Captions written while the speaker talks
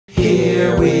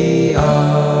we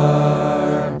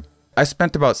are. I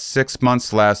spent about 6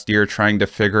 months last year trying to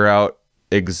figure out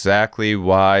exactly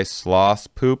why sloths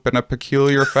poop in a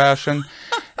peculiar fashion.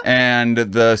 And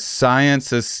the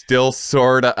science is still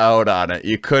sort of out on it.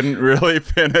 You couldn't really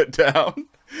pin it down.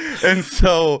 And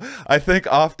so I think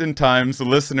oftentimes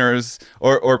listeners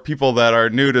or people that are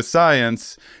new to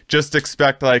science just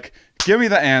expect, like, give me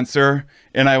the answer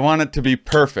and I want it to be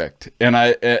perfect. And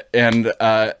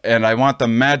I want the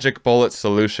magic bullet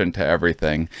solution to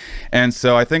everything. And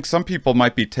so I think some people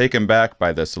might be taken back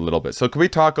by this a little bit. So can we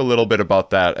talk a little bit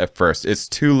about that at first? It's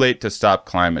too late to stop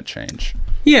climate change.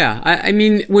 Yeah, I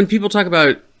mean, when people talk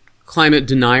about climate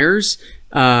deniers,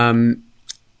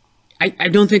 I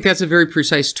don't think that's a very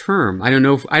precise term. I don't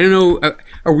know.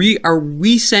 Are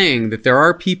we saying that there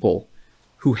are people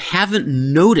who haven't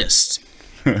noticed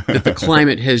that the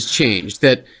climate has changed?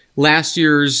 That last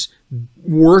year's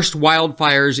worst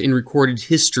wildfires in recorded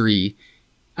history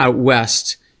out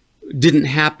west didn't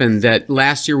happen? That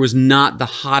last year was not the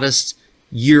hottest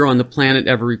year on the planet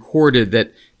ever recorded?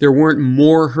 That there weren't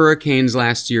more hurricanes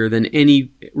last year than any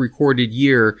recorded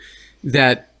year?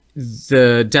 That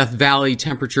the Death Valley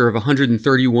temperature of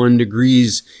 131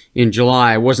 degrees in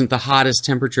July wasn't the hottest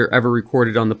temperature ever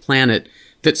recorded on the planet?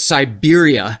 That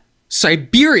Siberia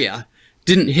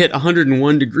didn't hit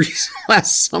 101 degrees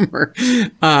last summer?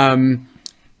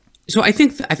 So I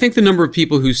think the number of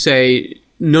people who say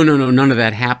no, none of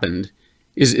that happened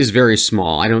is very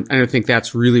small. I don't think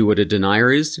that's really what a denier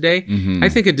is today. I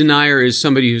think a denier is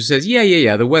somebody who says,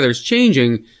 yeah, the weather's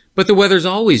changing, but the weather's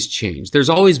always changed. There's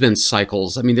always been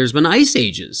cycles. I mean, there's been ice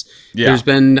ages. Yeah. There's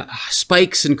been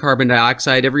spikes in carbon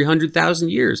dioxide every 100,000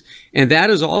 years. And that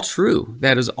is all true.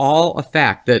 That is all a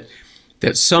fact, that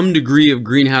some degree of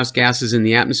greenhouse gases in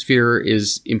the atmosphere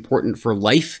is important for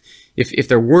life. If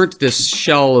there weren't this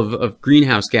shell of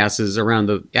greenhouse gases around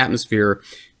the atmosphere,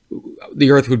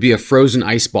 the Earth would be a frozen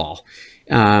ice ball.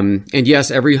 And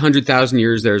yes, every 100,000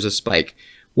 years there's a spike.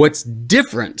 What's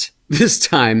different this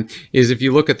time is, if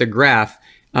you look at the graph,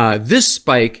 this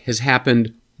spike has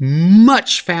happened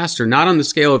much faster, not on the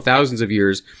scale of thousands of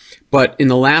years, but in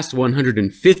the last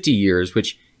 150 years,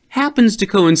 which happens to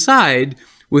coincide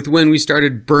with when we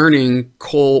started burning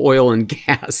coal, oil, and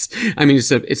gas. I mean,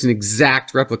 it's an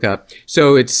exact replica.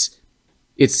 So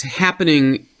it's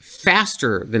happening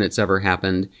faster than it's ever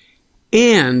happened,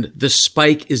 and the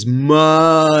spike is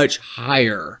much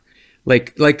higher.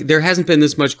 Like there hasn't been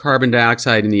this much carbon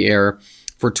dioxide in the air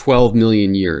for 12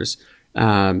 million years.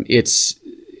 I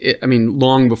mean,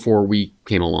 long before we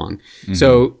came along.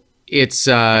 So it's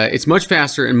much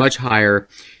faster and much higher.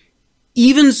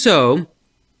 Even so,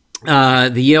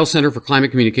 the Yale Center for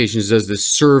Climate Communications does this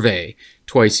survey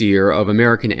twice a year of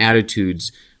American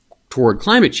attitudes toward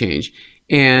climate change.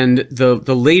 And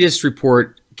the latest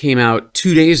report came out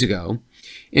 2 days ago,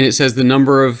 and it says the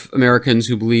number of Americans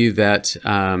who believe that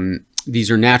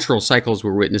these are natural cycles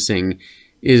we're witnessing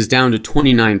is down to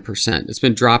 29%. It's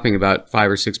been dropping about 5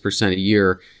 or 6% a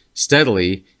year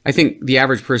steadily. I think the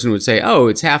average person would say, oh,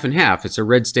 it's half and half. It's a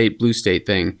red state, blue state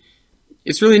thing.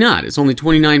 It's really not. It's only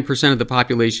 29% of the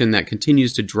population that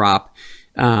continues to drop.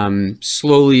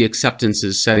 Slowly acceptance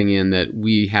is setting in that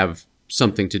we have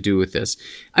something to do with this.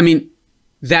 I mean,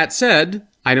 that said,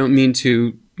 I don't mean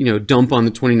to, dump on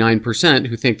the 29%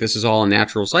 who think this is all a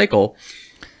natural cycle.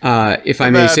 If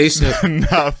I may say so.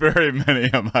 Not very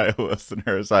many of my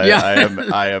listeners,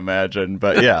 I imagine,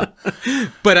 but yeah.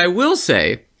 But I will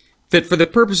say that for the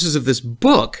purposes of this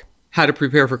book, How to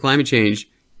Prepare for Climate Change,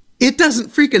 it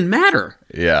doesn't freaking matter.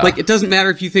 Yeah. Like, it doesn't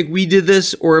matter if you think we did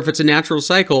this or if it's a natural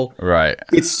cycle. Right.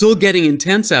 It's still getting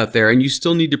intense out there, and you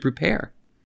still need to prepare.